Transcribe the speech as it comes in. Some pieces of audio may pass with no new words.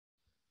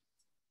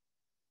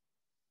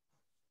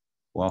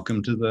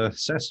Welcome to the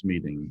SES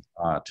meeting.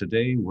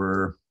 Today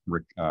we're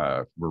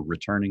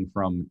returning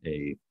from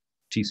a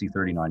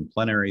TC-39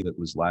 Plenary that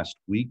was last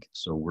week.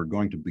 So we're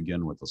going to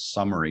begin with a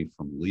summary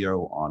from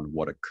Leo on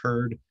what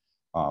occurred,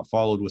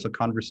 followed with a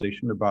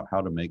conversation about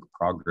how to make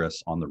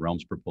progress on the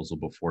realms proposal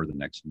before the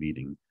next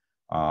meeting.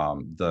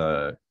 And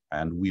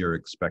we are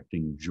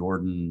expecting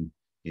Jordan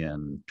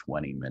in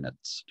 20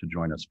 minutes to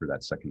join us for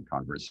that second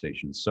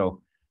conversation.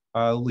 So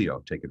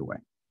Leo, take it away.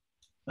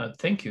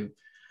 Thank you.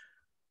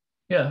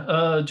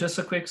 Yeah, just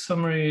a quick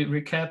summary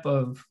recap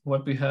of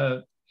what we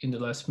had in the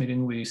last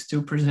meeting. We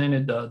still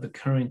presented the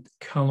current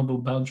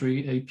callable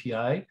boundary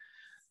API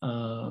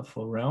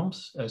for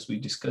realms, as we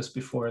discussed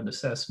before at the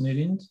SES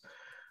meetings.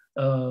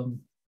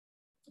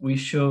 We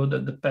showed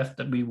that the path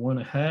that we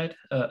went ahead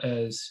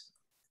as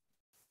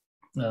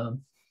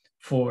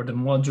for the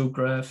module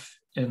graph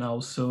and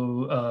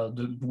also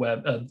the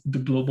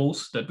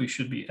globals that we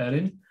should be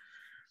adding.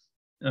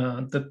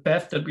 The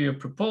path that we are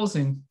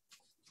proposing,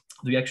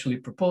 we actually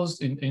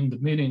proposed in the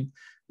meeting,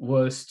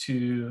 was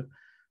to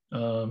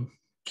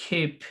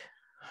keep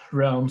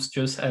realms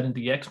just adding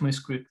the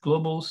ECMAScript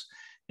globals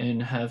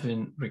and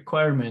having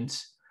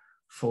requirements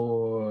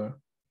for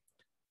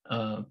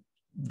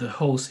the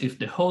host. If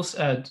the host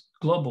adds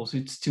globals,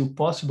 it's still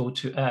possible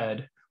to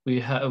add.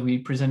 We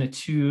presented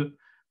two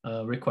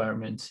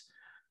requirements: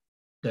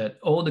 that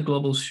all the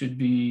globals should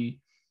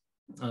be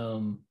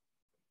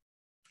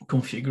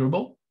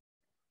configurable,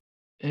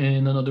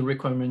 and another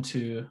requirement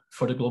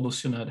for the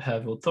globals to not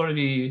have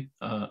authority,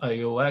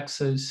 I/O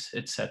access,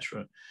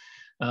 etc.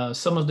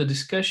 Some of the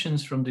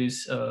discussions from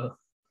this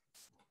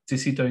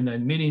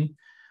TC-39 meeting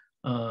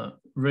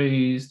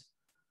raised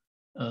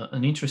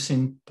an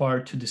interesting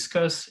part to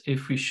discuss: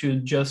 if we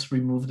should just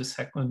remove the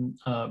second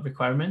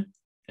requirement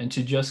and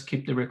to just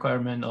keep the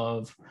requirement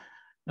of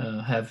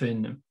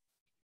having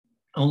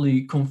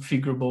only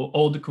configurable,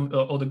 all the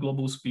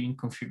globals being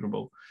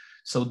configurable.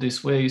 So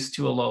this way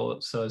still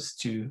allows us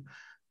to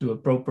do a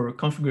proper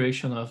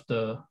configuration of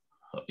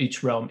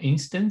each realm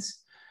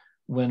instance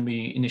when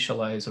we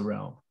initialize a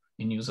realm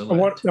in user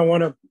land. I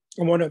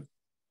want to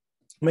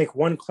make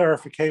one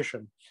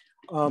clarification.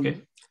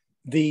 Okay.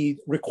 The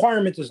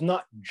requirement is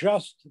not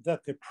just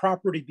that the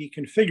property be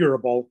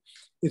configurable,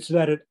 it's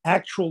that it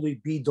actually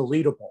be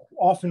deletable.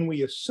 Often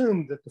we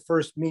assume that the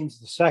first means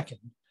the second,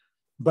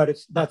 but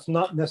that's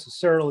not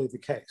necessarily the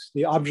case.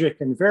 The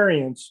object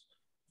invariants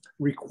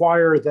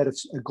require that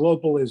a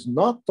global is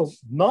not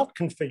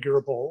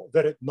configurable,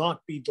 that it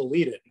not be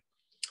deleted.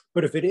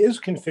 But if it is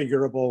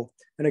configurable,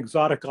 an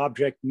exotic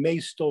object may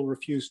still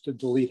refuse to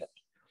delete it.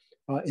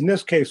 In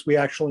this case, we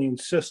actually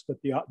insist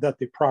that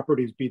the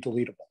properties be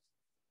deletable.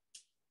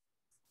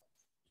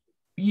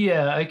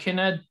 Yeah, I can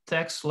add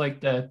text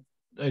like that.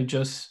 I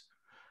just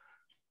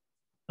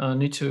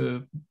need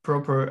to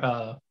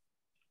proper.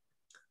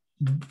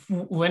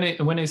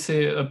 When I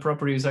say a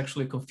property is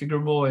actually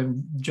configurable,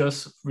 I'm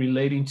just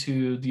relating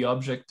to the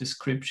object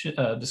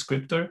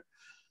descriptor,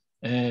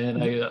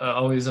 and I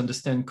always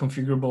understand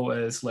configurable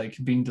as like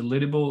being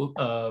deletable,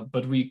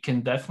 but we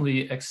can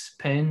definitely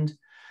expand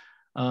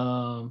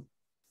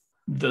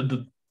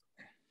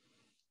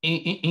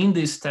in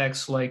this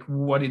text, like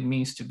what it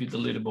means to be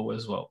deletable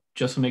as well,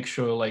 just to make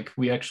sure like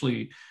we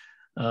actually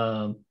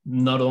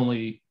not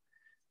only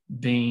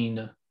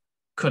being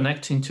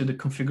connecting to the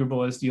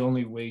configurable as the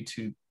only way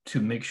to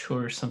make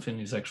sure something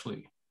is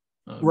actually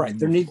right.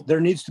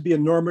 There needs to be a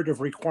normative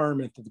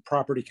requirement that the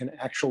property can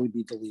actually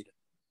be deleted,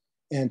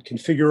 and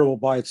configurable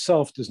by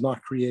itself does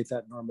not create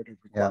that normative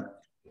requirement.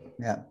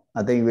 Yeah.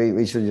 I think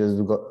we should just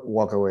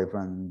walk away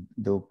from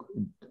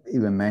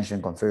even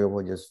mention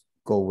configurable. Just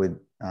go with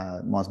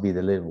must be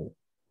deletable.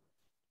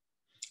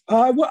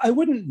 I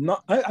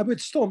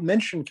would still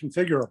mention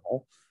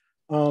configurable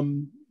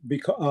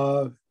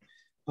because.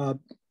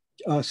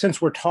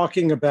 Since we're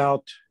talking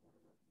about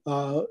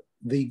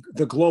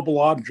the global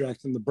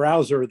object in the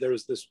browser,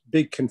 there's this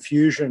big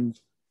confusion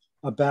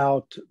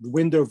about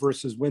window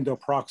versus window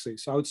proxy.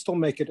 So I would still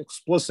make it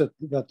explicit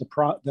that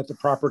the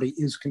property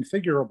is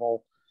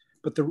configurable,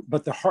 but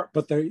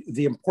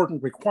the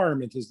important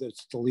requirement is that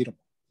it's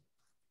deletable.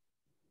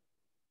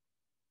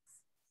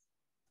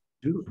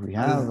 Do we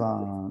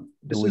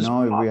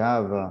know if we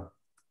have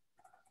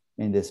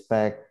in the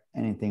spec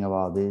anything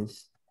about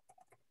this?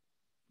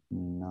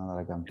 No, that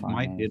I can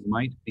find. It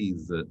might be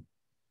that.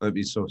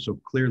 So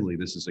clearly,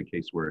 this is a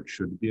case where it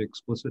should be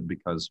explicit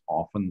because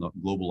often the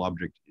global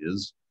object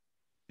is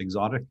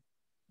exotic,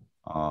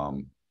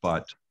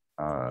 but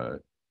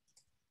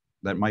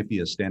that might be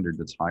a standard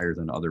that's higher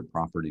than other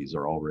properties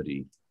are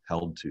already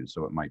held to.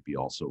 So it might be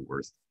also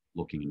worth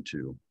looking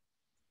into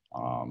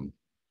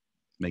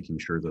making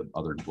sure that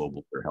other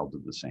globals are held to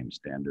the same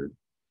standard.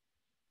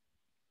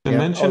 The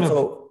mention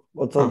of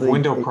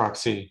window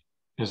proxy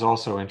is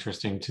also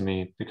interesting to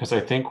me, because I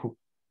think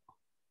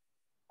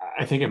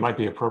it might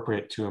be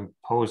appropriate to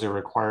impose a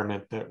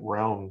requirement that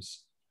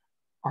realms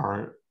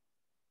are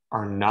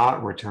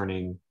not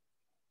returning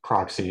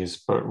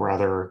proxies, but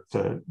rather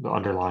the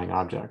underlying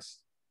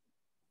objects.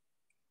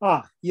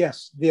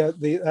 Yes,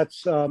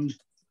 that's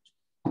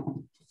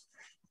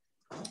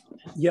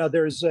Yeah,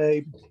 there's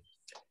the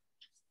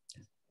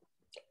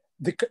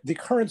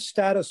current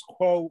status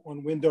quo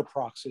on window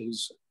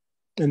proxies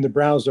in the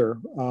browser.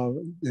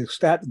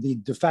 The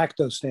de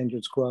facto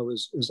standards quo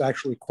is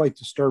actually quite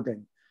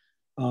disturbing.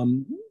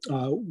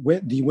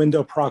 The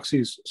window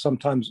proxies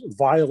sometimes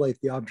violate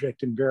the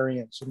object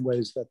invariance in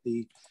ways that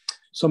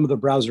some of the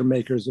browser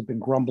makers have been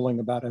grumbling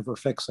about ever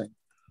fixing.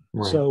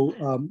 Right.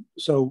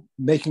 So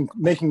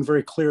making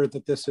very clear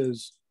that this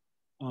is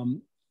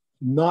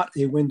not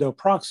a window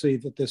proxy,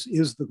 that this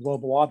is the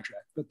global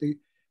object.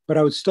 But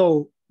I would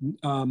still,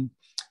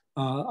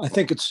 I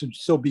think it should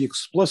still be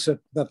explicit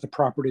that the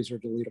properties are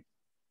deletable.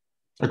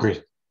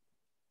 Agreed.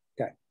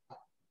 Okay.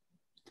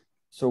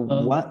 So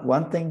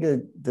one thing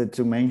that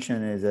to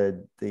mention is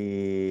that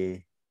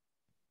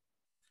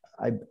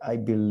I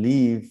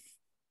believe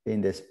in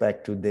the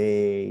spec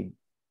today,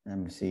 let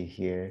me see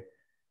here,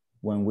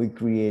 when we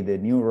create a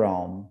new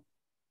realm,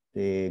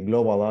 the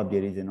global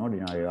object is an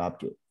ordinary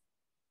object.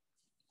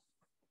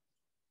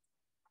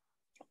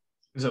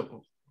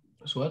 So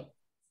what?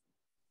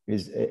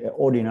 Is an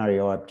ordinary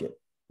object.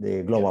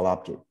 The global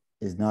object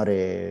is not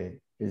an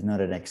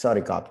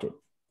exotic object.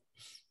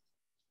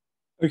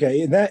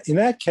 Okay, in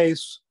that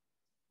case,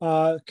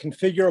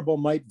 configurable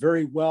might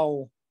very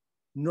well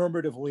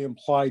normatively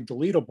imply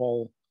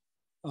deletable,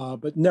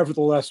 but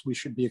nevertheless, we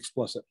should be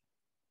explicit.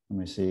 Let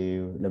me see.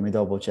 Let me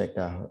double check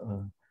that.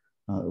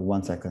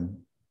 1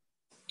 second.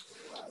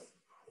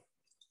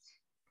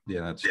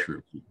 Yeah, that's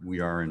true. We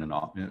are in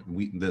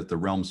the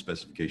realm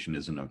specification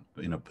is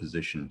in a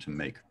position to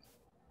make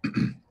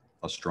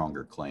a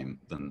stronger claim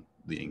than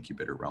the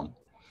incubator realm.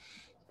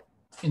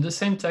 In the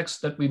same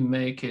text that we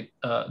make it,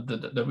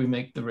 that we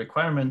make the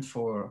requirement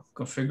for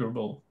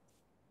configurable,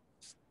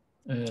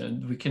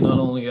 and we can not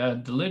only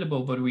add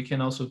deletable, but we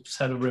can also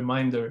set a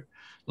reminder,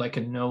 like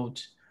a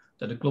note,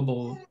 that a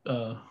global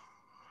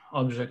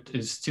object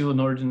is still an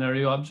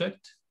ordinary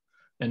object,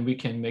 and we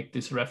can make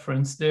this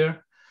reference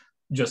there,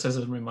 just as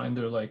a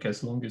reminder, like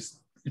as long as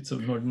it's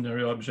an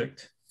ordinary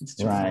object, it's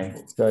still right.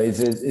 deletable. So it's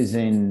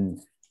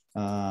in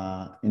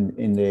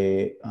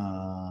the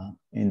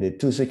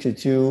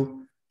 262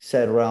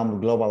 set realm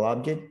global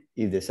object,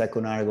 if the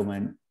second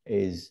argument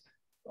is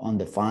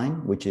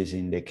undefined, which is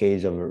in the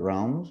case of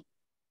realms,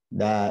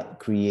 that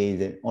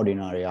creates an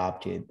ordinary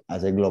object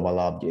as a global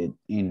object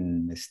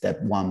in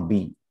step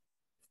 1B.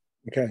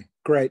 Okay,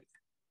 great.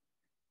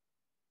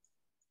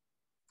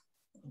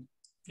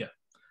 Yeah,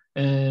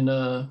 and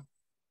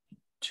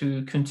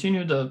to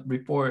continue the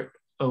report,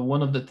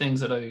 one of the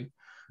things that I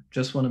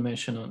just want to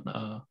mention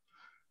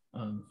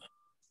on,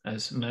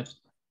 as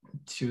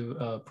Matthew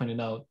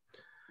pointed out,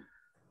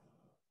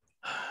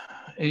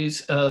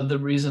 is the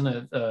reason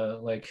that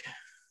like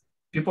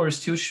people are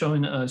still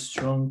showing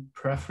strong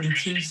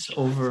preferences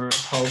over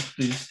how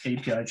this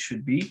API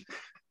should be,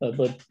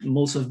 but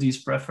most of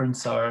these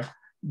preferences are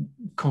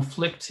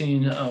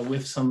conflicting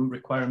with some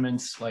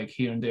requirements like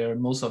here and there,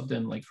 most of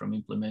them like from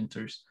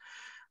implementers.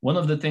 One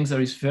of the things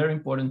that is very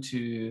important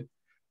to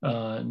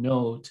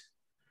note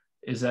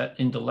is that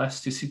in the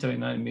last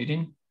TC-39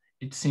 meeting,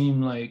 it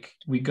seemed like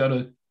we got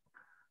a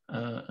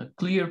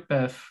clear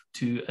path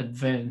to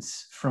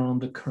advance from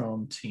the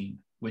Chrome team,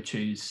 which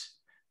is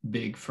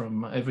big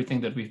from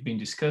everything that we've been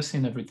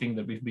discussing, everything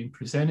that we've been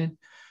presented.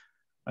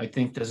 I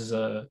think this is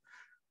a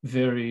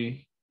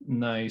very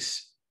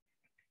nice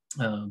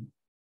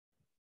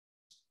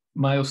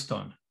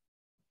milestone.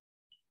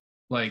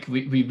 Like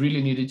we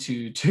really needed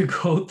to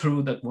go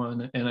through that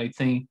one, and I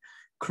think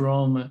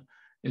Chrome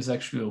is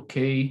actually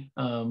okay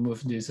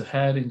with this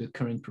ahead in the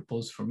current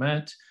proposed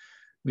format.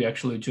 We're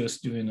actually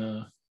just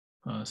doing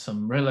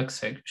some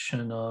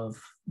relaxation of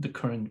the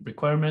current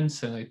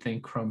requirements, and I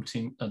think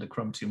the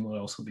Chrome team will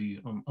also be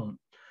on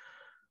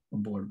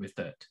board with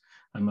that.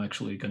 I'm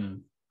actually going to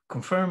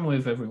confirm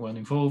with everyone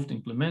involved,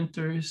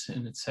 implementers,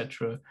 and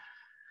etc.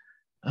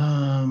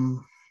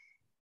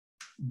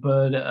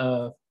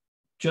 But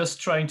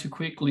just trying to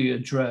quickly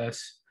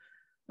address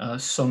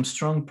some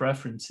strong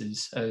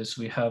preferences, as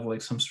we have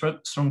like some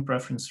strong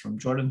preference from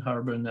Jordan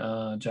Harbin,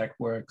 Jack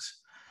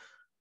Works.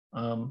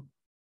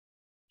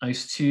 I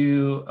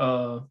still,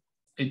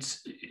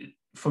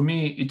 for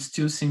me, it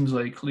still seems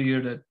like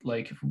clear that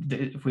like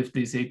with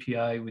this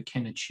API, we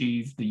can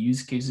achieve the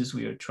use cases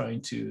we are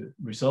trying to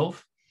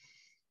resolve.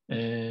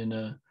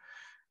 And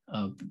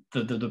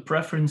the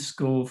preference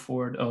go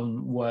forward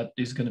on what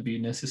is going to be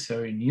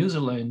necessary in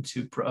userland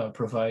to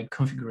provide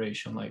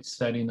configuration, like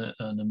setting a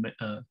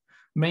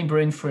main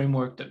brain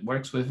framework that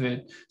works with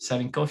it,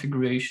 setting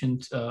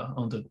configurations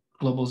on the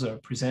globals that are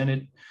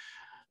presented.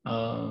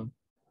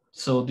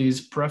 So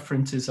these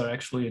preferences are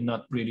actually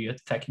not really a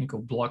technical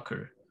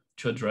blocker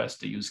to address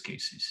the use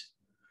cases.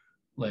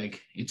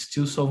 Like it's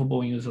still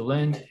solvable in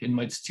userland. It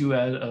might still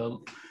add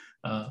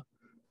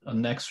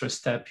an extra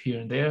step here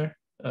and there,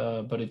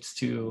 but it's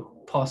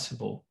still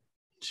possible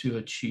to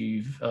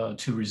achieve,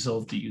 to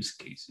resolve the use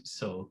cases.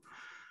 So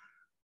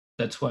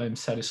that's why I'm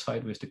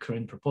satisfied with the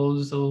current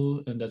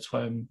proposal, and that's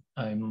why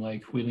I'm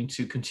like willing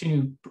to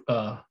continue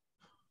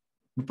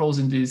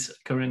proposing this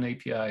current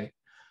API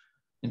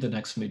in the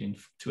next meeting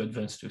to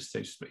advance to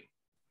stage 3.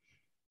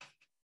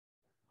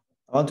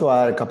 I want to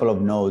add a couple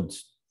of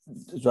notes.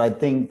 So I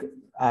think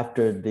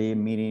after the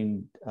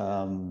meeting,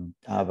 I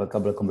have a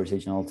couple of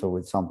conversations also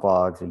with some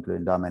folks,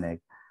 including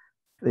Dominic.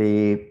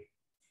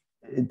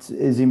 It's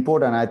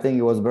important. I think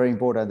it was very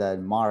important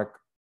that Mark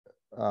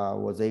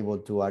was able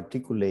to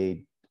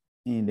articulate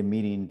in the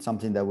meeting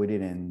something that we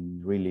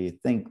didn't really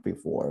think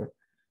before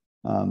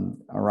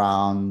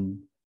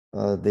around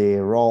the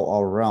role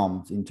of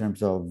realms in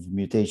terms of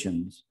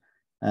mutations.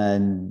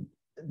 And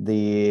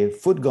the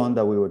food gun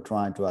that we were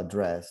trying to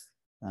address,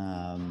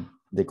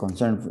 the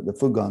concern for the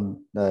food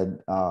gun that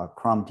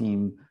CROM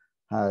team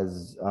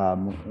has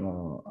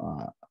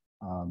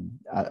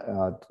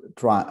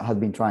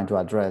been trying to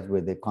address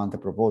with the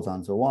content proposal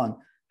and so on,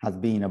 has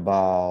been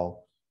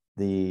about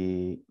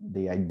the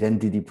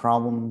identity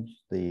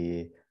problems,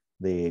 the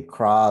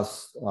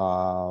cross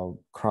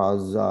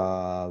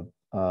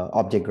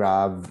object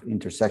graph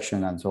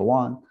intersection and so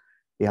on.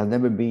 It has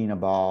never been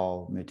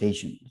about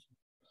mutations.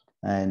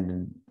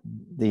 And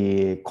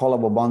the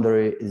callable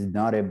boundary is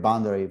not a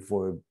boundary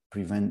to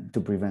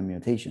prevent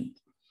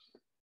mutations.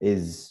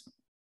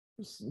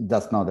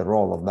 That's not the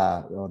role of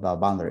that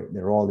boundary.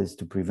 The role is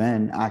to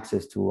prevent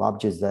access to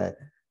objects that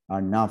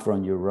are not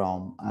from your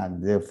realm,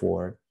 and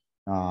therefore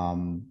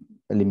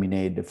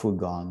eliminate the food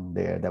gun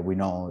there that we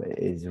know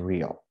is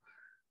real.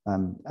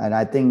 And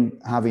I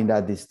think having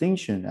that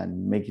distinction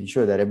and making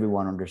sure that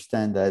everyone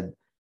understands that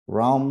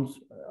realms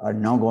are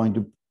not going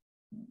to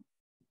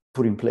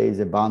put in place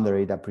a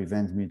boundary that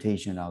prevents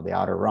mutation of the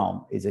outer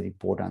realm is an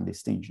important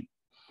distinction.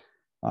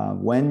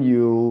 When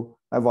you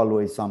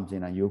evaluate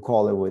something and you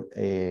call it with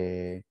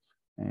a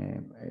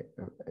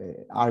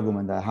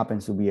argument that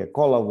happens to be a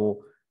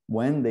callable,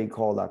 when they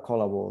call that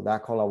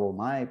callable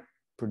might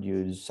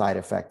produce side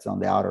effects on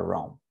the outer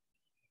realm.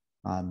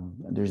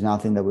 There's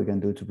nothing that we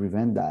can do to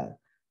prevent that.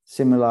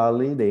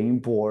 Similarly, the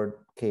import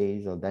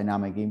case or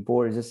dynamic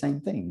import is the same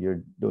thing.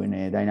 You're doing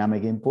a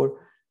dynamic import,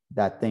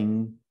 that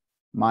thing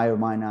might or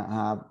might not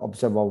have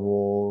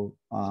observable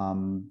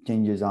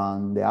changes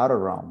on the outer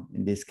realm,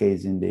 in this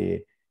case in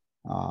the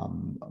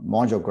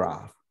module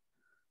graph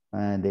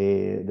and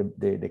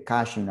the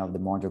caching of the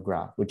module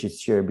graph, which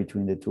is shared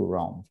between the two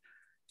realms.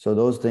 So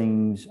those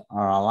things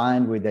are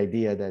aligned with the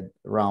idea that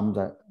realms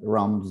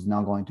is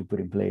not going to put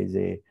in place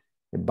a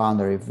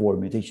boundary for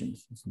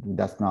mutations.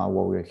 That's not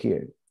what we're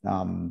here.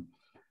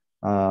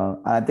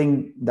 I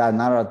think that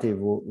narrative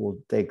will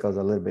take us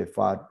a little bit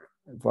far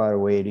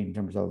away in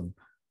terms of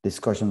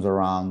discussions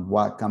around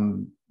what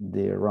can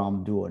the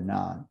realm do or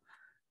not.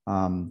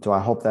 So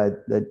I hope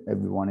that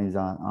everyone is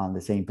on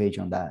the same page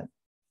on that.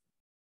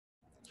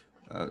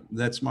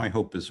 That's my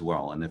hope as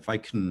well. And if I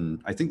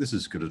can, I think this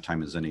is as good a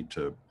time as any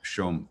to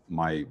show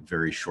my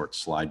very short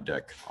slide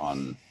deck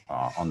on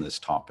this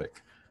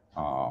topic.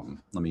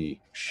 Let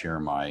me share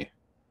my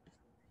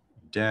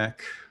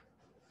deck.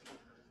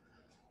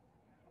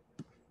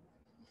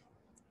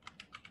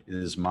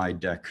 Is my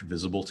deck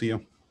visible to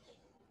you?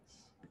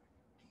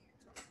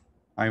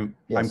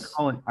 Yes.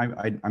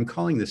 I'm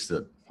calling this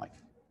the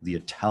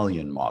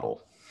Italian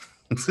model.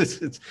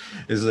 Is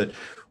that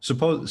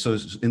so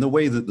in the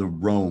way that the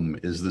Rome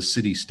is the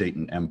city, state,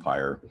 and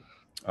empire,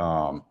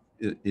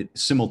 it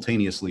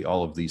simultaneously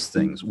all of these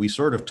things. We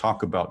sort of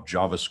talk about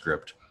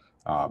JavaScript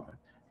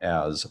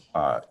as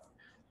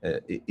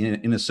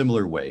in a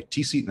similar way.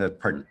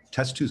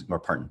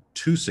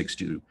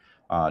 262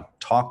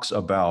 talks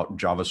about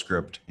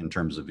JavaScript in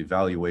terms of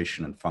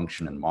evaluation and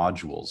function and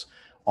modules.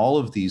 All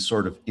of these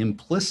sort of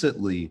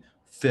implicitly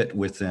fit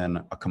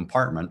within a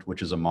compartment,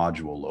 which is a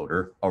module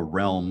loader, a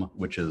realm,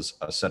 which is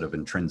a set of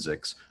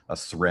intrinsics, a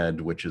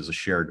thread, which is a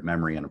shared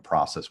memory, and a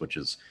process, which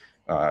is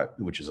a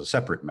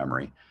separate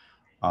memory.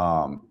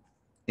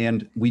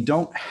 And we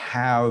don't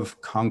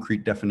have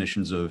concrete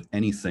definitions of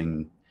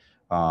anything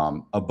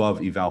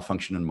above eval,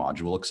 function, and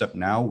module, except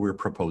now we're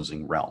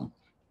proposing realm,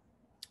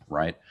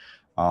 right?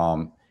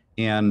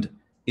 And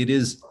it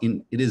is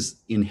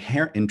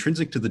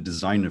intrinsic to the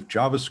design of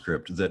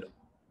JavaScript that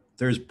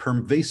there's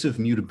pervasive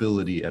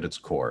mutability at its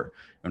core,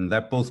 and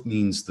that both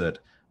means that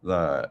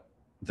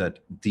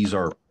these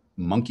are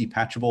monkey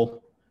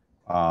patchable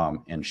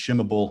and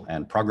shimmable,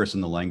 and progress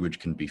in the language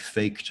can be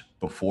faked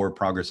before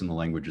progress in the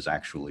language is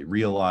actually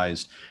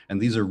realized. And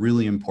these are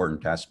really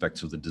important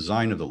aspects of the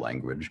design of the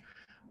language.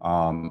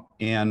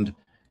 And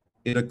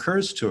it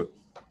occurs to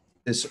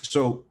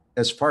so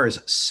as far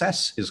as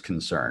SES is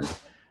concerned,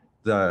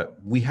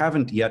 we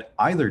haven't yet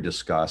either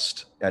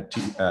discussed at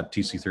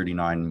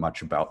TC-39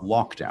 much about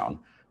lockdown,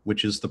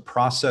 which is the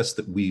process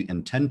that we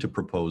intend to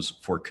propose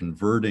for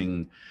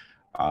converting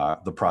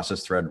the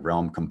process thread,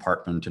 realm,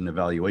 compartment, and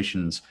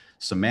evaluations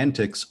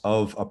semantics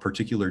of a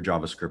particular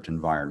JavaScript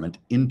environment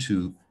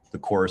into the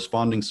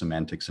corresponding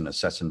semantics in a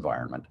SES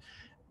environment.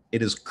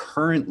 It is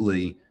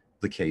currently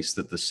the case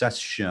that the SES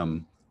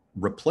shim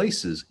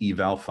replaces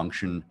eval,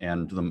 function,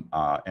 and the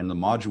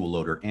module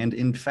loader, and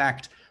in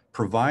fact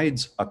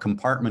provides a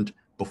compartment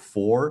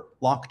before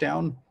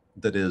lockdown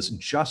that is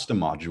just a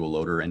module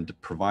loader and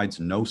provides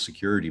no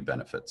security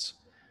benefits.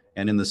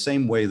 And in the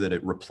same way that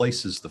it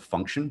replaces the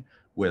function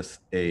with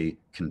a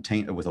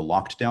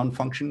locked down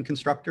function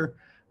constructor,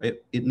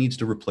 it needs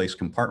to replace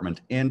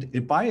compartment.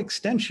 And by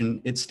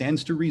extension, it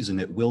stands to reason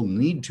it will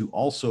need to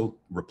also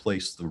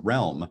replace the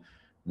realm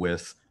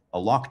with a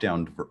locked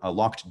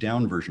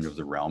down version of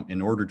the realm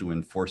in order to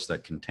enforce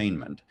that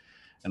containment.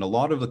 And a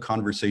lot of the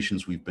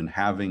conversations we've been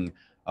having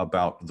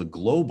about the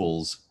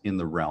globals in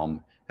the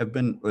realm have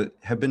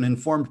been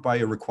informed by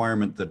a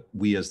requirement that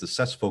we as the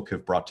SES folk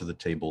have brought to the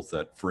table,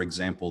 that, for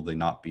example, they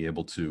not be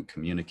able to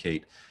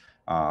communicate.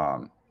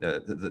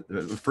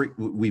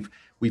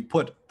 We've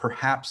put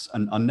perhaps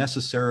an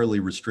unnecessarily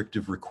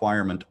restrictive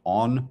requirement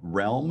on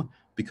realm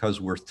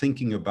because we're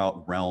thinking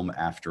about realm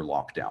after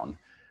lockdown.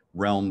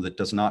 Realm that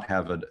does not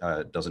have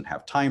doesn't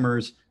have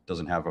timers,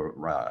 doesn't have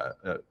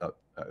a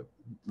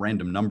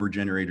random number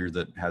generator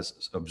that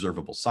has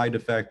observable side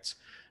effects,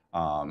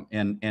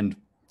 and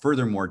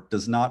furthermore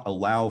does not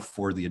allow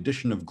for the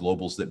addition of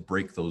globals that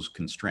break those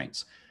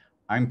constraints.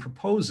 I'm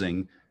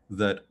proposing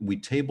that we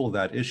table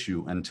that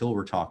issue until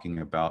we're talking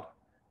about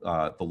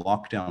the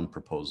lockdown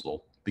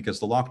proposal, because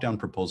the lockdown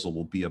proposal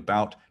will be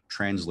about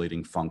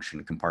translating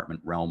function,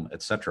 compartment, realm,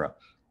 etc.,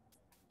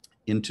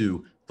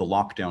 into the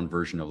lockdown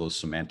version of those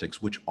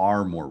semantics, which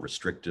are more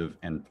restrictive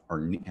and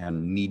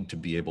need to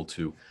be able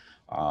to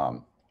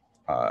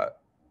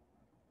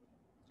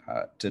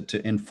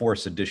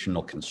enforce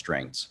additional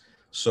constraints.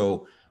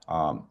 So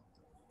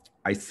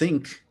I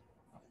think,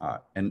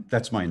 and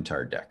that's my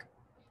entire deck.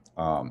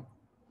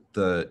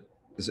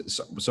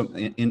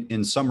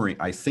 In summary,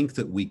 I think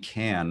that we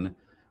can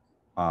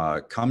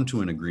come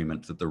to an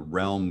agreement that the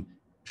realm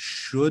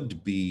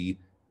should be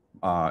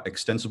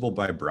extensible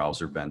by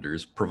browser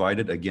vendors,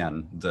 provided,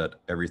 again, that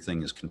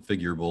everything is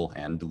configurable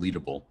and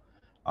deletable,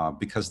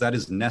 because that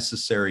is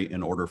necessary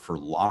in order for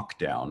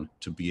lockdown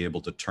to be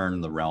able to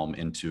turn the realm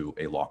into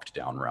a locked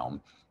down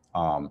realm.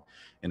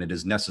 And it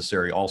is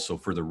necessary also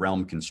for the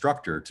realm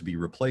constructor to be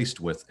replaced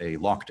with a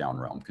lockdown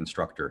realm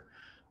constructor.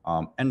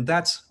 And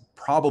that's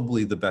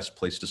probably the best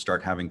place to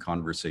start having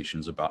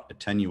conversations about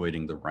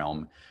attenuating the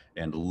realm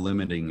and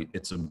limiting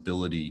its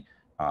ability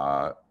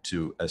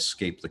to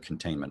escape the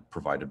containment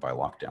provided by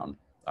lockdown.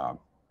 And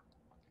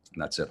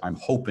that's it. I'm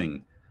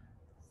hoping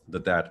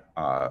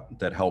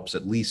that helps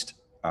at least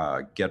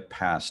get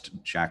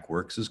past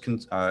Jackworks'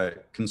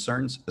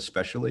 concerns,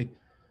 especially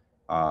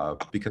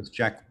because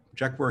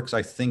Jackworks,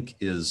 I think,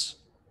 is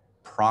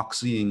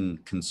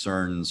proxying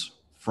concerns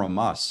from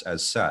us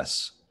as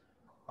SES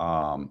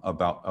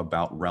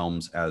about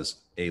realms as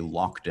a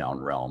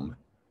lockdown realm.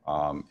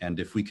 And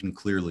if we can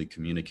clearly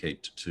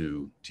communicate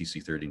to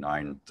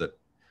TC-39 that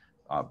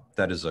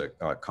that is a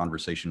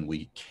conversation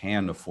we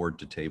can afford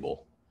to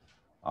table,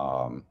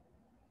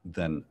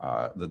 then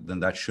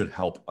that should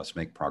help us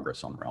make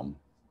progress on realm.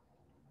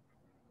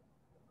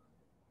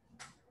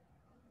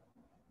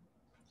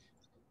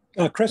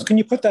 Chris, can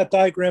you put that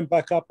diagram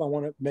back up? I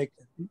want to make.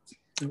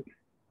 Can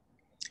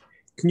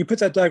you put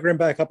that diagram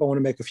back up? I want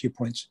to make a few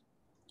points.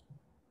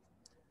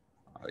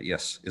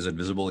 Yes. Is it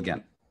visible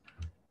again?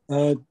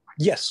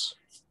 Yes.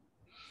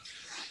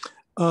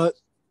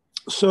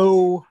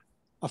 So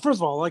first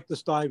of all, I like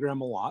this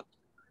diagram a lot.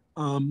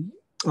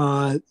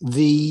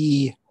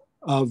 The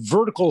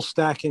vertical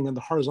stacking and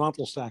the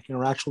horizontal stacking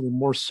are actually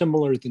more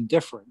similar than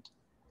different,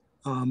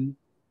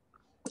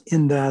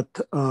 in that,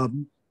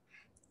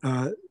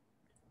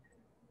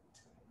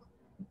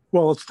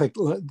 well, let's take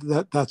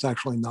that. That's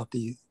actually not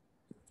the,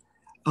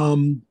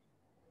 an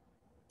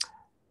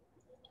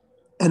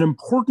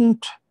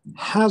important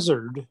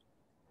hazard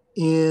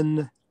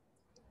in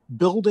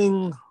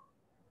building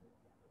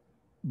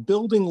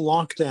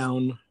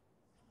lockdown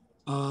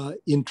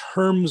in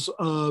terms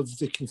of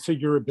the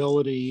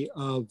configurability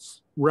of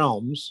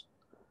realms,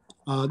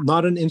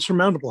 not an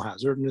insurmountable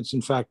hazard, and it's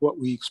in fact what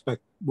we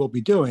expect we'll be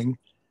doing,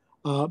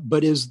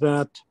 but is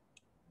that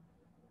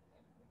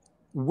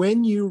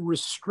when you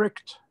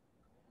restrict,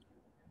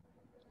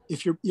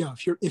 if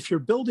you're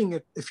building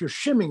it, if you're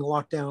shimming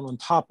lockdown on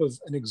top of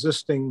an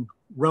existing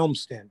realm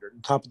standard,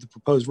 on top of the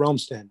proposed realm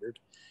standard,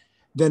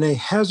 then a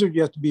hazard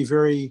you have to be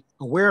very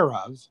aware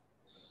of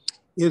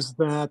is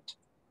that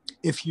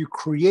if you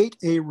create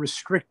a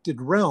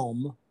restricted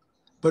realm,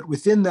 but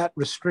within that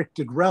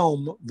restricted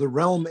realm, the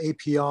realm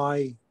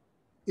API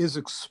is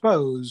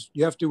exposed,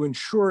 you have to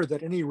ensure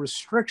that any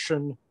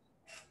restriction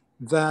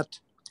that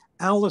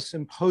Alice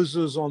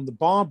imposes on the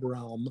Bob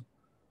realm,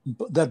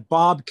 that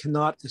Bob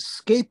cannot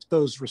escape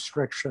those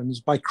restrictions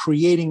by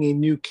creating a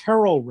new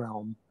Carol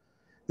realm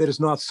that is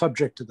not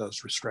subject to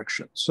those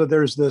restrictions. So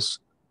there's this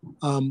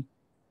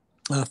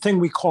thing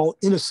we call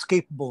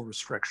inescapable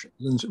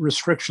restrictions,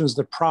 restrictions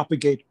that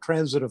propagate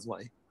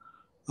transitively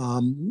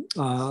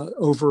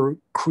over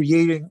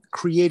creating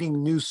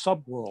new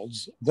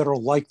subworlds that are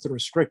like the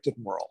restricted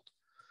world.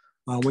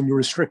 When you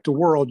restrict a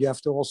world, you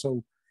have to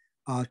also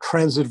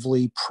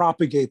transitively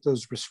propagate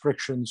those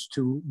restrictions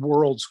to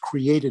worlds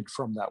created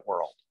from that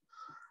world.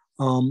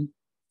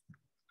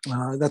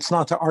 That's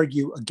not to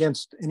argue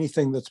against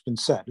anything that's been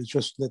said. It's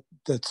just that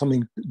that's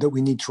something that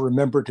we need to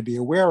remember to be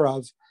aware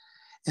of.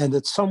 and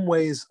that some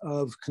ways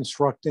of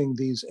constructing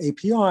these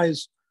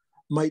APIs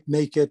might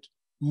make it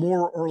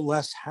more or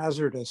less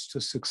hazardous to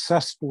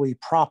successfully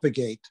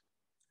propagate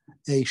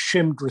a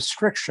shimmed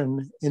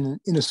restriction in an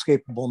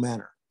inescapable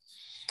manner.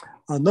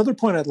 Another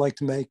point I'd like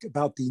to make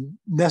about the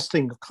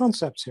nesting of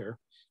concepts here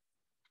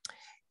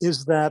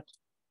is that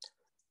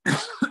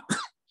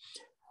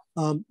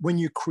when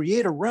you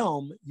create a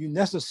realm, you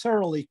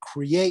necessarily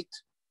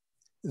create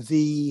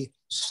the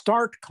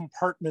start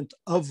compartment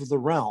of the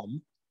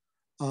realm.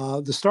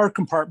 The start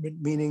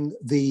compartment meaning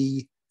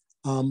there's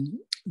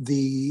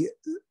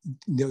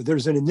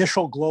an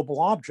initial global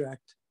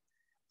object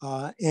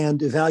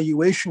and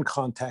evaluation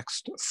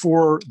context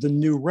for the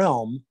new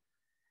realm,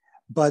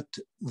 but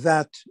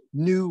that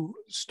new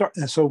start,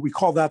 so we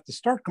call that the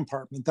start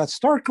compartment. That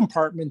start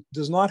compartment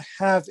does not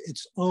have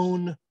its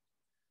own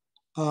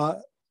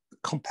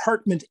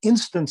compartment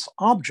instance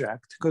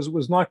object because it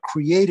was not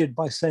created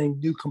by saying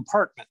new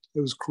compartment.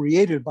 It was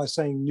created by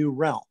saying new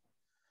realm.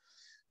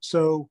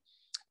 So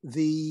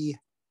the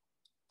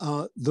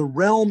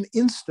realm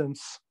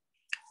instance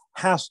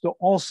has to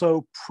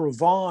also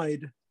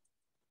provide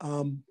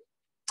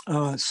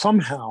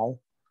somehow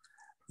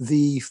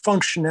the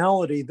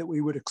functionality that we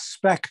would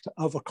expect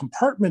of a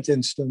compartment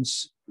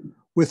instance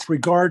with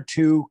regard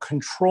to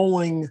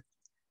controlling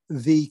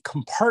the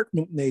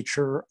compartment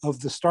nature of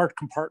the start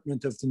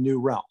compartment of the new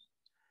realm.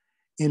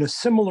 In a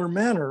similar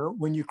manner,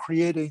 when you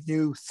create a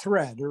new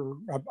thread, or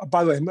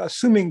by the way, I'm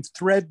assuming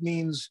thread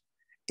means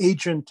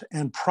agent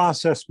and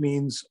process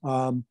means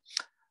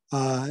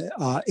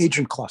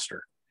agent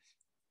cluster.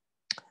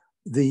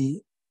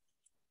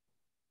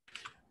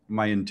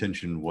 My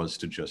intention was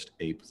to just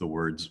ape the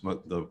words,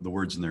 the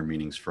words and their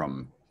meanings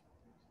from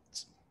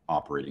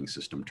operating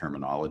system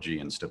terminology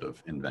instead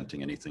of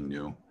inventing anything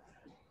new.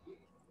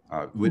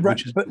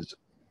 Which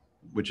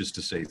is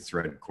to say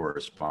thread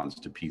corresponds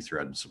to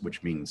pthreads,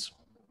 which means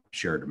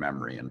shared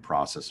memory, and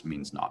process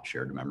means not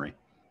shared memory.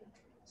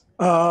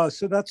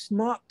 So that's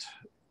not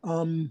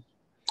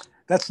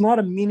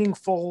a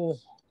meaningful,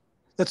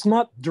 that's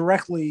not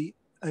directly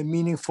a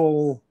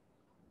meaningful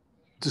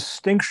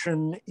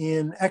distinction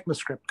in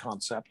ECMAScript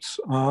concepts.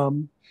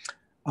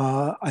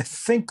 I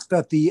think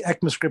that the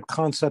ECMAScript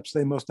concepts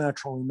they most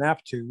naturally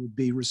map to would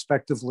be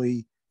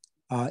respectively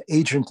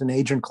agent and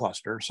agent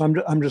cluster. So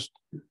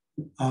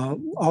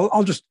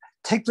I'll just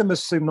take them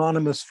as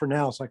synonymous for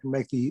now, so I can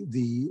make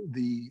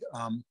the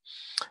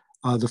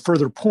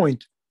further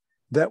point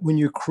that when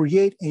you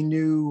create a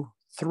new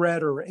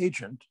thread or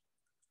agent,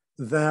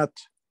 that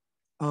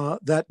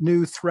that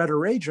new thread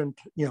or agent,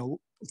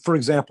 for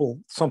example,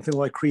 something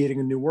like creating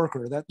a new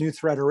worker, that new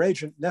thread or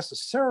agent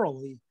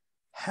necessarily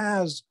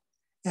has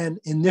an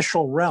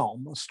initial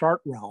realm, a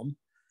start realm,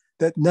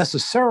 that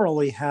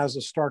necessarily has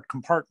a start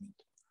compartment.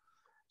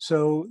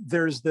 So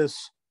there's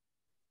this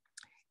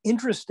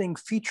interesting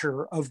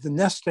feature of the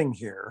nesting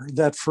here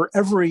that for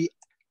every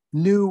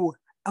new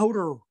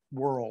outer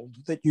world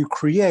that you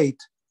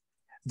create,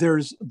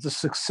 there's the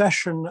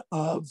succession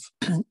of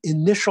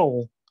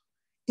initial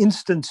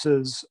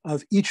instances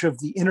of each of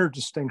the inner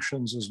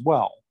distinctions as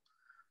well,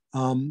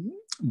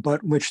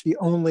 but which the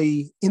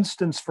only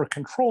instance for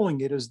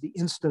controlling it is the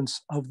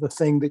instance of the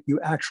thing that you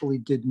actually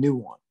did new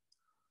on.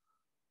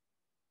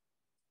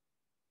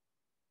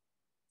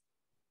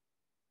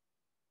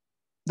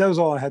 That was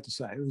all I had to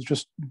say. It was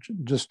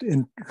just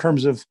in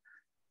terms of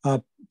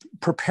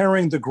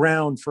preparing the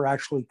ground for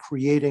actually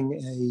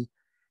creating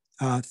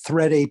a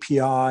thread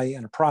API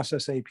and a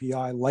process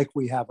API like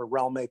we have a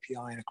realm API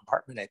and a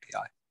compartment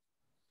API.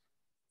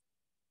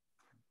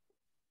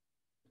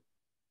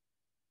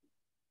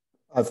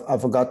 I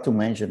forgot to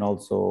mention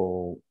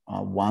also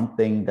one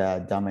thing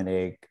that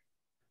Dominic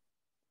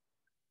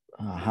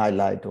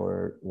highlight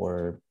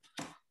or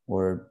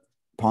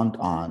punt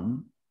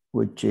on,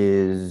 which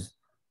is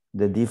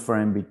the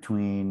difference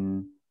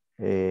between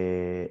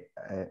a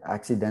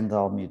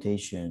accidental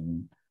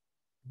mutation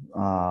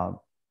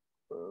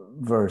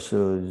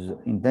versus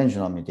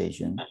intentional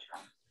mutation.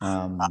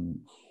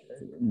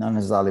 Not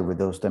necessarily with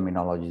those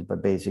terminologies,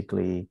 but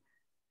basically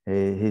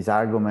his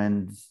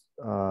arguments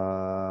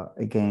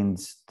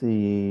against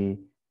the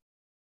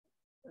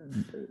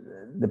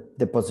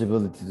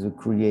possibility to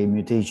create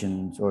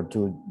mutations or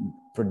to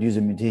produce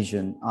a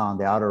mutation on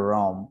the outer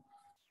realm,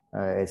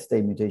 a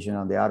state mutation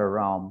on the outer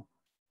realm,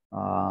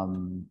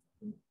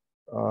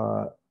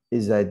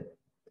 is that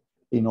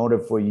in order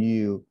for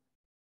you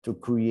to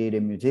create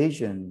a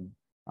mutation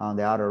on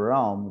the outer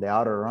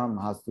realm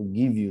has to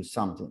give you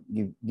something,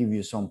 give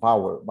you some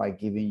power by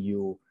giving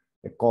you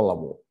a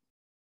callable,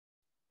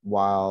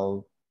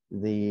 while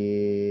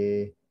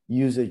the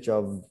usage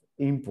of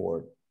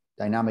import,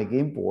 dynamic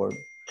import,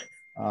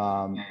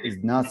 is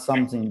not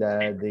something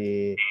that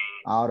the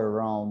outer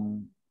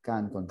realm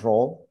can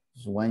control.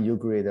 So when you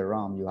create a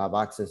realm, you have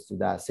access to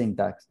that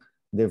syntax.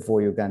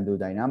 Therefore, you can do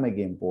dynamic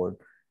import,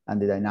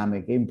 and the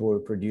dynamic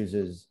import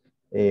produces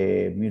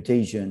a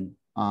mutation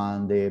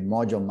on the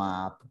module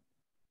map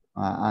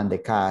and the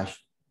cache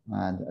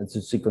and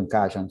the sequence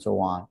cache and so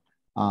on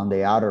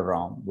the outer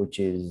realm, which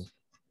is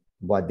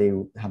what they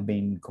have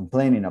been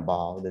complaining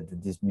about,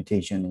 that this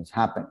mutation is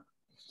happening.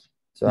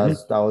 So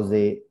that was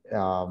the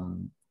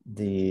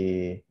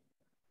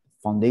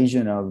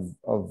foundation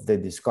of the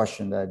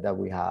discussion that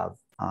we have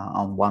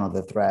on one of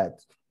the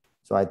threads.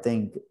 So I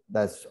think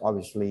that's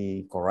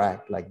obviously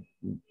correct. Like,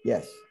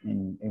 yes,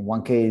 in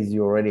one case,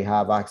 you already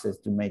have access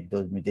to make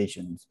those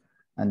mutations,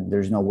 and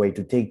there's no way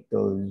to take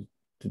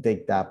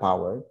that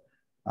power.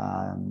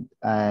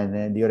 And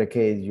in the other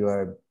case, you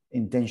are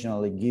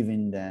intentionally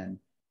giving them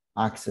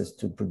access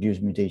to produce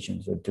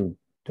mutations or to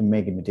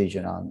make a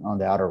mutation on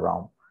the outer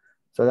realm.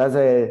 So that's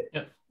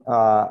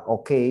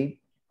okay.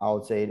 I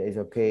would say it's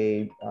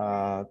okay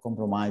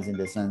compromise in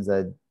the sense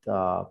that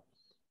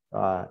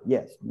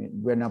yes,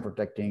 we're not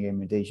protecting a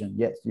mutation.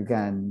 Yes, you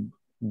can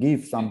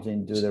give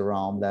something to the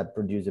realm that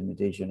produces a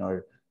mutation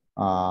or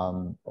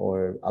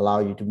allow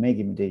you to make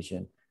a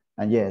mutation.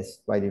 And yes,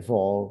 by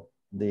default,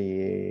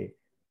 the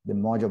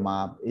module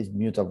map is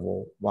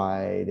mutable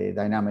by the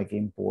dynamic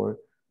import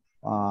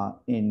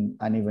and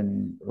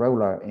even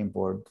regular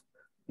import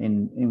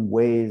in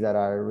ways that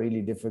are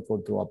really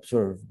difficult to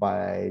observe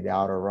by the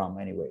outer realm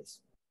anyways.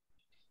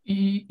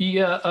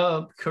 Yeah,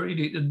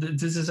 Karidi,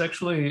 this is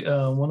actually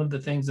one of the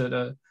things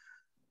that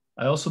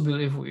I also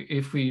believe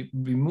if we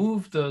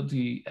remove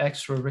the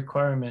extra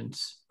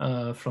requirements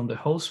from the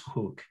host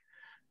hook,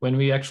 when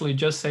we actually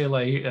just say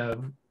like,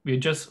 we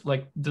just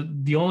like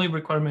the only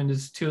requirement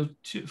is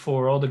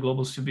for all the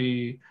globals to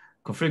be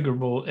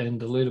configurable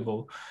and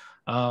deletable,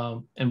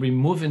 and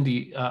removing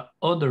the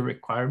other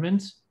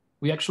requirements,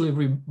 we actually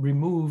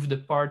remove the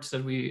parts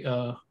that we,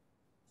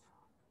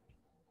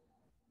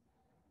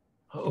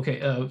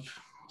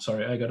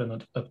 sorry, I got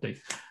an update.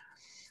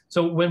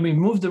 So when we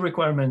move the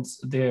requirements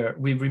there,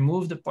 we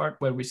remove the part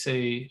where we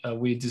say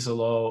we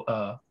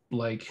disallow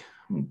like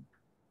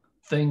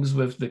things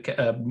with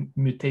the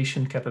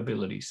mutation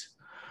capabilities.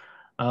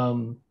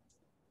 Once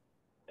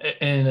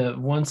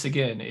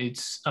again,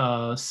 it's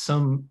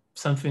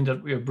something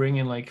that we are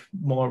bringing like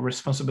more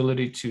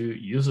responsibility to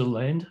user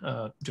land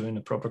doing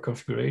the proper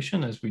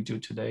configuration as we do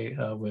today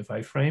with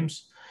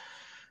iframes.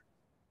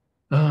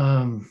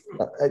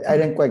 I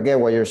didn't quite get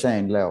what you're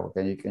saying, Leo.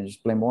 Can you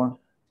explain more?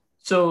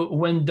 So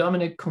when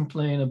Dominic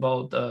complained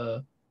about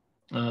the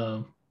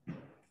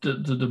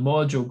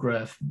module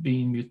graph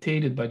being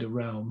mutated by the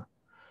realm,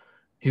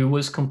 he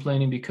was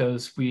complaining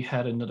because we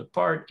had another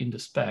part in the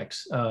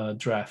specs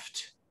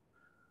draft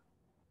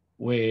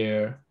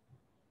where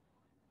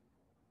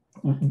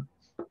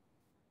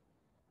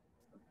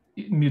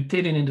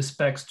mutating in the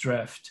specs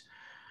draft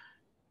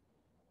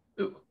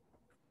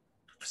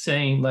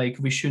saying like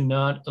we should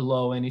not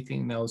allow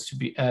anything else to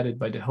be added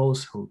by the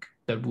host hook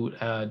that would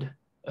add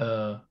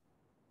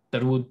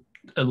that would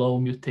allow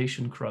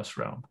mutation cross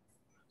realm.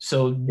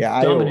 So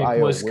yeah,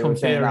 Dominic was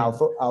comparing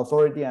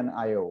authority and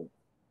IO.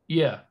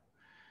 Yeah,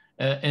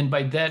 and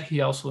by that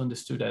he also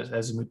understood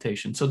as a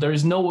mutation. So there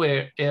is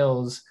nowhere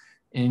else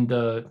in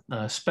the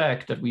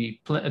spec that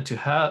we plan to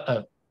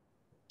have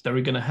that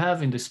we're going to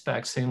have in the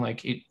spec saying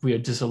like we are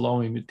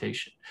disallowing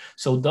mutation.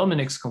 So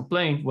Dominic's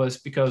complaint was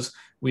because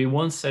we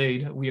once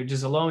said we are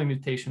disallowing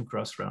mutation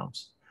cross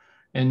realms.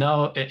 And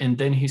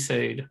then he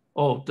said,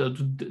 oh,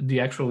 the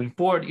actual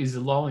import is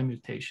allowing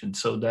mutation.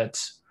 So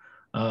that's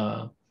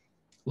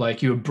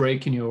like you're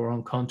breaking your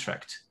own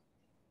contract.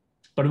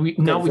 But we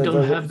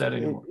don't have that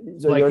anymore.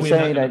 So like you're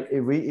saying that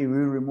if we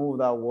remove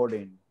that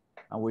wording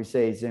and we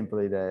say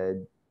simply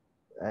that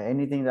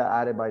anything that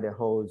added by the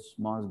host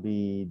must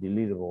be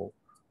deletable,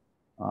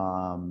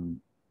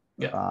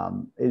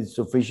 is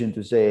sufficient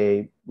to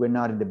say we're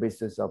not in the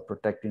business of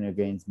protecting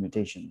against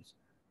mutations.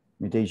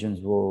 Mutations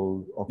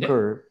will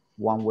occur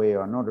one way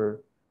or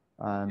another.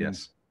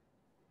 Yes.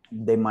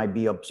 They might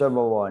be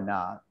observable or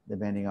not,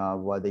 depending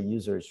on what the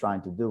user is trying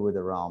to do with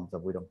the realms, that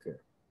we don't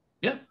care.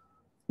 Yeah.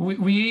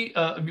 We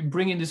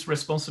bring in this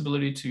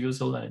responsibility to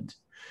user land.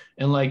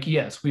 And like,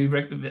 yes,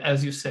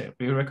 as you say,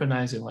 we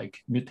recognize it like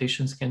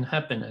mutations can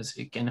happen as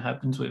it can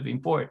happen with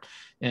import,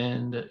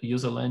 and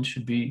user land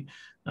should be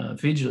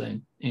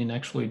vigilant in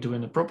actually doing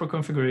the proper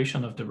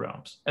configuration of the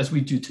realms as we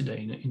do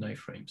today in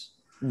iframes.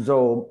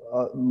 So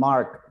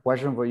Mark,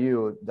 question for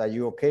you, that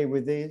you okay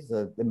with this?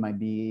 That it might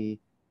be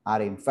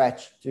adding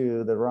fetch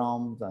to the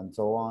realms and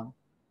so on?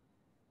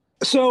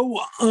 So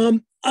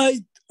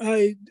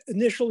I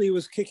initially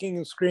was kicking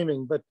and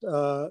screaming, but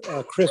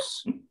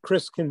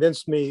Chris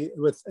convinced me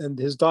and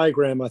his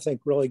diagram, I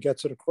think, really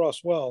gets it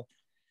across well,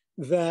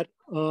 that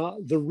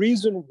the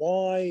reason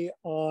why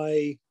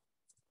I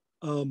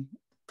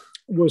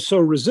was so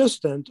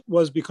resistant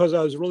was because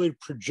I was really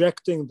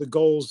projecting the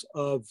goals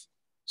of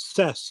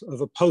SES,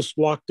 of a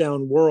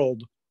post-lockdown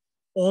world,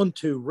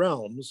 onto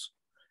realms.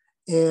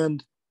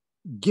 And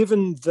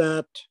given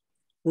that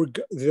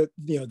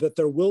that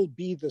there will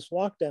be this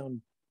lockdown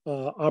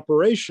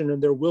operation,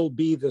 and there will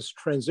be this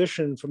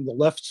transition from the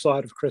left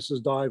side of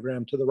Chris's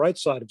diagram to the right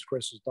side of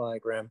Chris's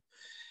diagram,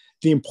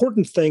 the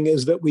important thing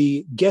is that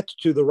we get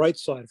to the right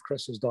side of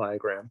Chris's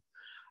diagram,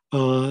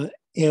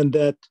 and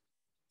that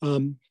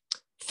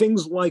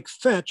things like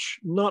fetch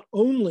not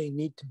only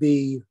need to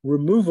be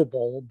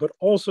removable, but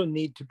also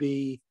need to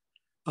be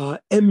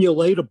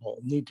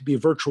emulatable, need to be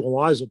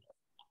virtualizable.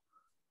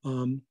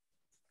 And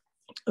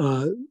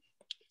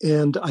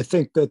I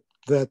think that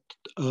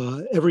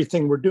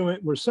everything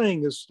we're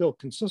saying is still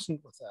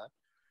consistent with that.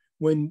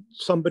 When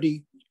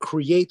somebody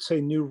creates a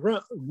new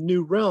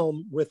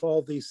realm with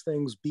all these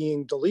things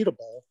being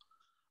deletable,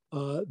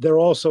 they're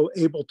also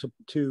able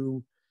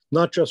to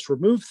not just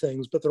remove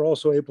things, but they're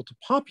also able to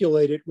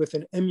populate it with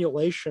an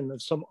emulation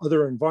of some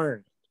other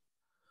environment.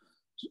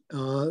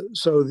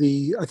 So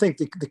I think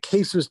the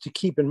cases to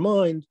keep in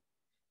mind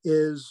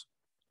is,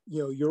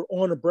 you're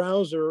on a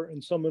browser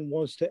and someone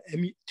wants to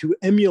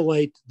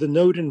emulate the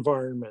node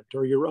environment,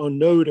 or your own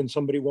node and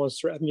somebody wants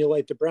to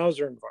emulate the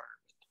browser environment.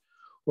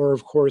 Or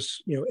of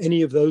course,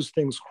 any of those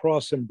things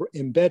cross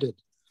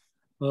embedded.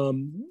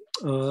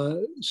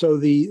 So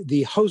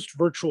the host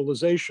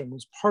virtualization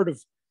is part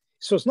of,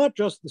 so it's not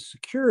just the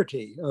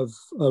security of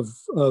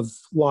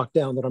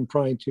lockdown that I'm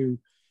trying to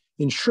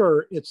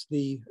ensure, it's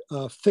the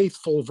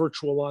faithful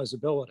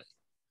virtualizability.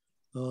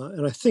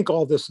 And I think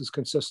all this is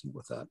consistent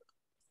with that.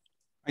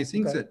 I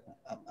think that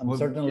I'm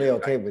certainly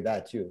okay with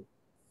that too.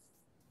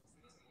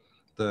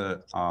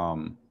 The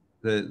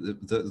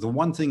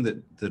one thing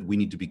that we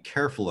need to be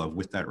careful of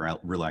with that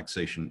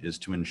relaxation is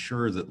to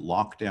ensure that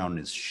lockdown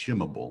is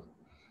shimmable,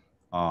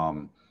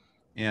 and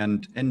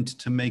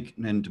to make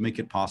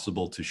it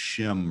possible to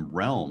shim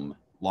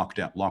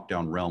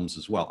lockdown realms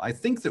as well. I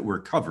think that we're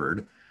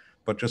covered,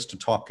 but just to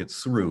talk it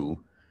through,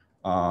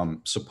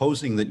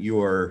 supposing that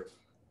you're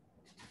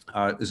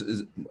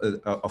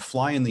a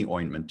fly in the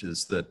ointment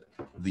is that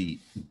the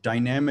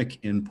dynamic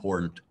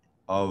import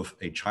of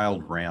a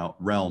child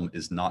realm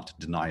is not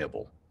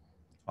deniable.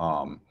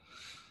 But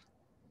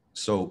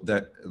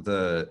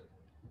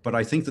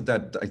I think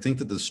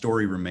that the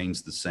story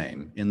remains the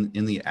same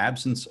in the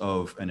absence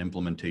of an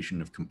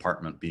implementation of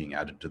compartment being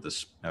added to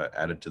this,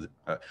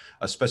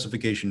 a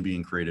specification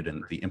being created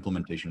and the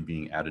implementation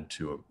being added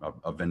to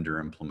a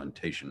vendor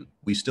implementation.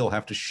 We still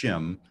have to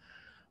shim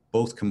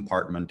both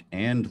compartment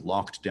and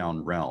locked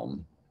down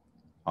realm.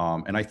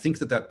 And I think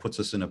that puts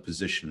us in a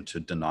position to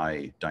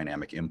deny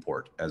dynamic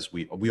import, as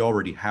we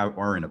already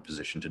are in a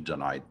position to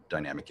deny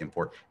dynamic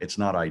import. It's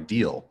not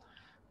ideal,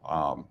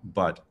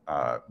 but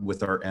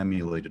with our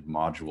emulated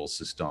module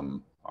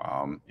system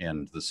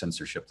and the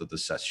censorship that the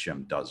SES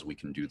shim does, we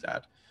can do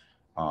that.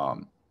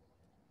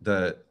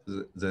 Then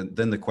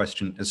the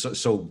question is,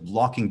 so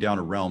locking down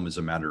a realm is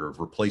a matter of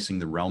replacing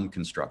the realm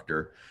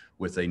constructor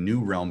with a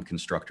new realm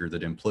constructor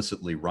that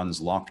implicitly runs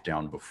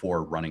lockdown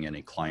before running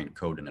any client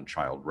code in a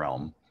child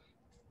realm,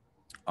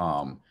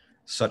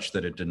 such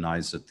that it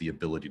denies it the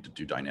ability to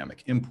do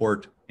dynamic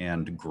import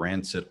and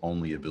grants it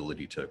only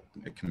ability to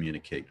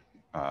communicate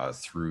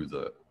through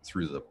the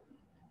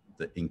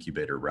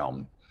incubator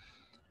realm.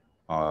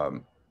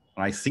 And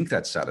I think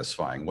that's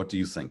satisfying. What do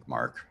you think,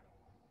 Mark?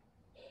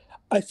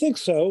 I think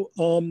so.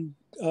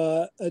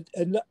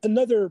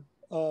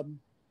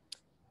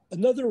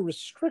 Another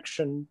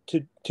restriction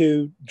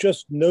to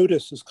just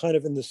notice is kind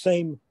of in the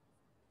same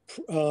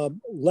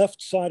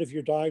left side of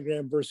your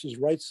diagram versus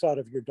right side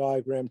of your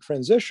diagram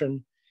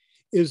transition,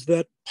 is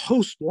that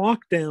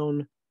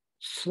post-lockdown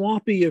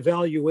sloppy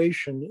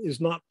evaluation is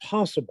not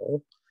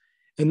possible.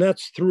 And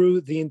that's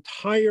through the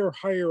entire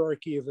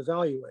hierarchy of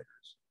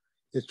evaluators.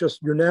 It's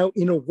just, you're now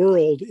in a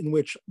world in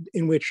which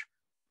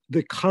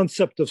the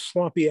concept of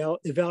sloppy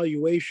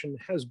evaluation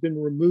has been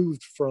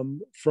removed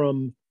from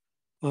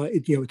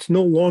it's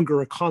no longer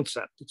a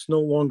concept. It's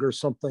no longer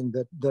something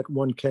that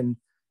one can,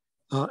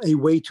 a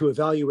way to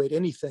evaluate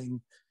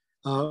anything,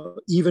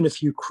 even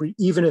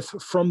if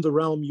from the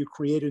realm you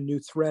create a new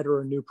thread or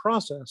a new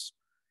process.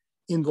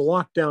 In the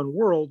lockdown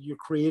world, you're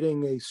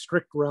creating a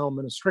strict realm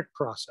and a strict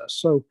process.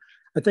 So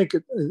I think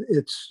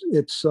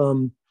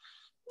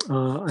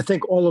I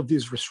think all of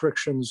these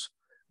restrictions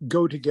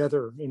go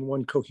together in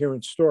one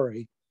coherent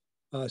story.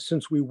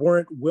 Since we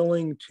weren't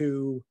willing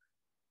to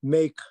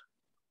make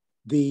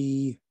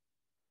the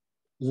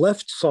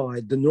left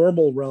side, the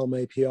normal realm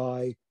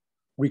API,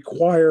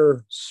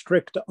 require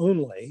strict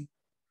only,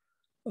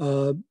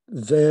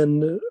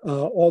 then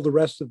all the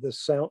rest of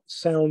this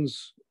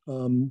sounds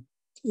in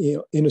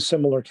a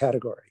similar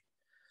category.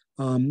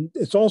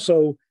 It's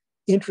also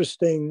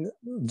interesting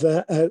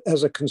that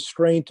as a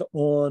constraint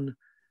on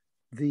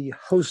the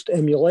host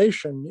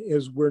emulation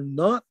is we're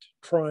not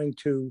trying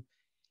to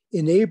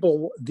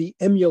enable the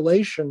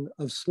emulation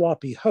of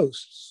sloppy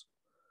hosts,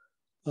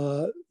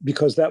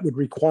 because that would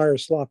require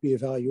sloppy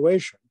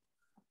evaluation.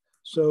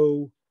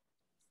 So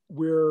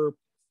we're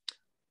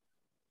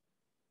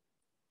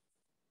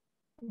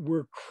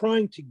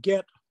trying to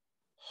get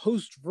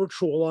host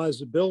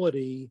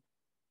virtualizability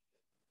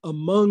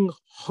among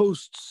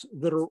hosts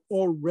that are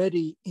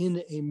already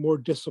in a more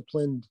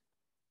disciplined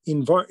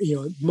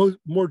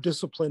more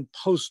disciplined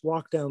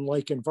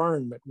post-lockdown-like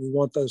environment. We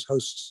want those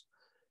hosts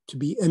to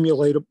be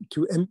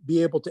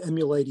be able to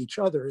emulate each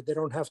other. They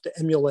don't have to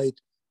emulate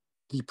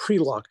the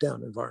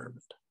pre-lockdown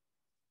environment.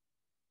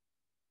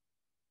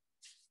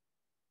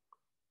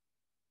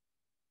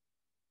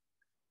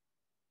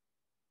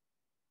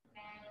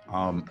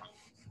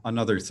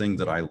 Another thing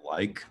that I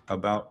like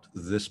about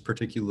this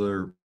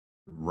particular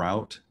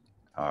route,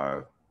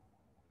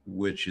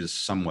 which is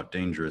somewhat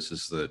dangerous,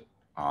 is that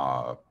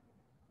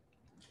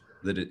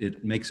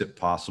it makes it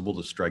possible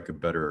to strike a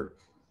better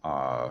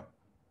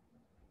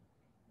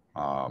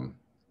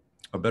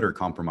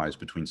compromise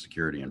between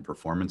security and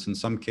performance in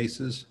some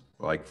cases.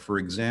 Like, for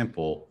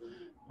example,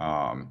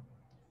 the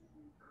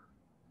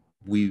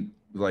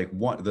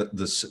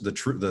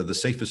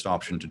safest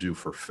option to do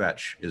for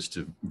fetch is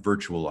to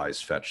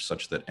virtualize fetch,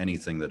 such that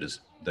anything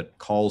that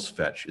calls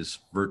fetch is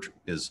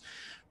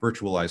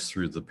virtualized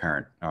through the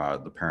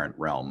parent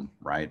realm,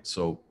 right?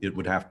 So it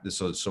would have to,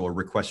 so a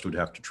request would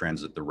have to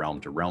transit the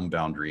realm to realm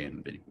boundary,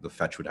 and the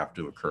fetch would have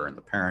to occur in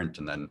the parent,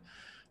 and then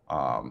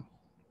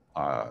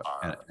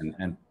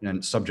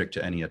and subject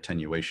to any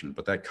attenuation.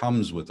 But that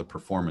comes with a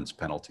performance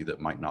penalty that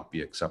might not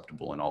be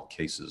acceptable in all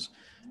cases,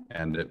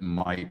 and it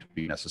might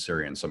be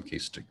necessary in some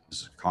cases to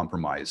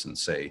compromise and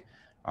say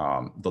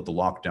that the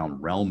lockdown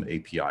realm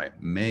API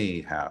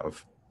may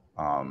have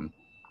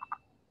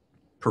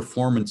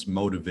performance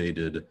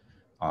motivated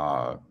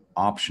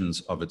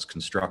options of its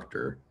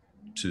constructor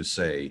to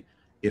say,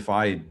 if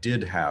I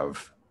did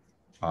have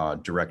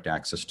direct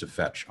access to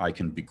fetch, I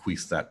can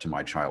bequeath that to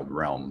my child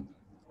realm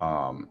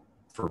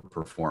for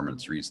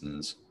performance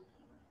reasons,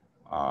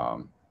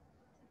 to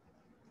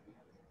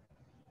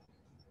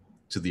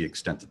the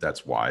extent that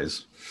that's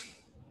wise.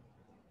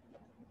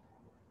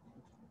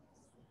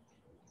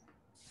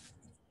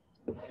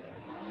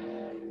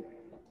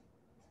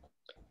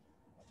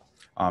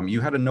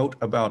 You had a note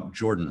about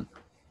Jordan.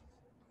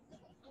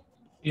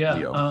 Yeah,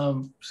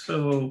 Leo.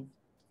 so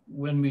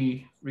when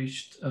we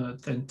reached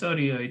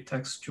 10:30, I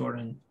text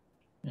Jordan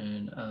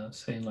and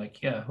saying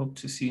like, yeah, I hope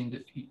to see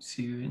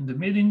you in the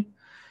meeting.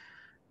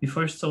 He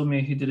first told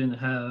me he didn't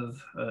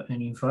have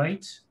an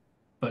invite,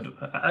 but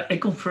I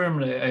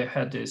confirmed I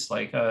had this.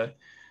 Like, I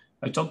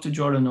talked to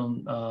Jordan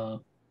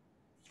on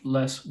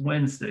last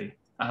Wednesday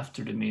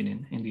after the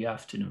meeting in the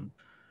afternoon,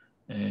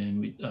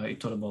 and I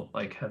thought about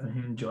like having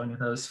him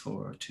joining us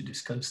to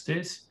discuss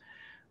this,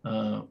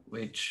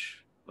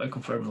 which I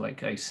confirmed.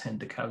 Like, I sent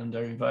the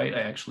calendar invite.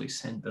 I actually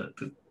sent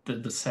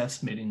the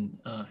SES meeting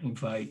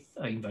invite.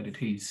 I invited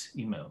his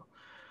email.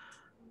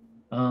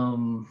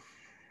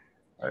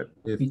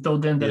 He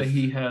told them that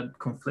he had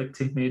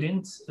conflicting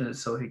meetings,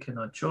 so he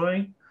cannot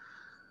join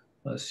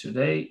us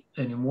today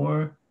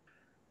anymore.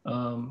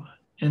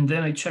 And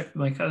then I checked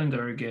my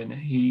calendar again.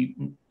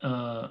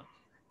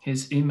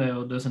 His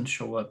email doesn't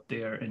show up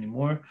there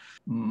anymore.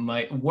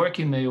 My work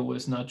email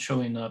was not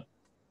showing up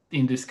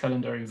in this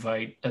calendar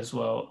invite as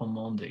well on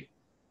Monday.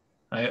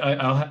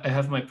 I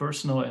have my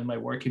personal and my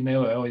work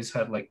email. I always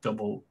have like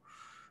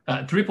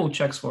triple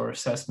checks for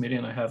SES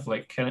meeting. I have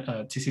like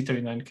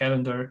TC-39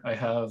 calendar. I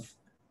have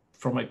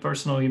from my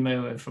personal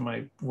email and from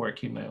my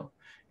work email.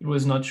 It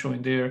was not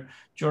showing there.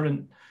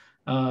 Jordan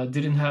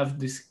didn't have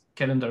this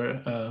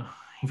calendar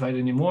invite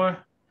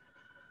anymore.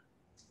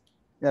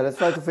 Yeah, let's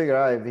try to figure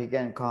out if he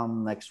can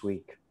come next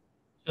week.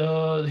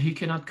 He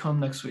cannot come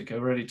next week. I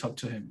already talked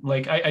to him.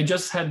 Like, I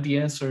just had the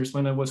answers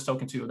when I was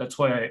talking to you. That's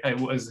why I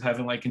was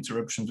having like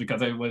interruptions,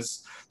 because I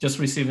was just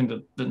receiving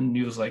the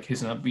news like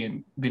he's not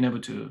being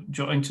able to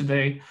join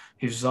today.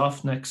 He's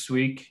off next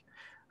week.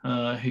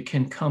 He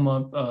can come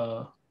up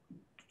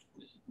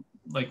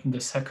like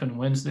the second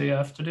Wednesday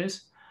after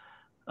this.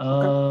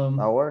 Okay,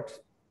 that works.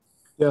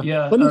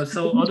 Yeah.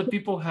 So other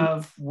people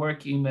have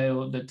work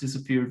email that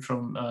disappeared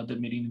from the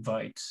meeting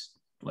invites.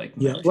 Like,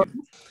 yeah.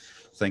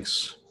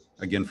 Thanks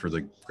again for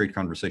the great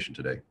conversation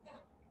today.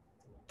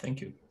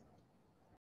 Thank you.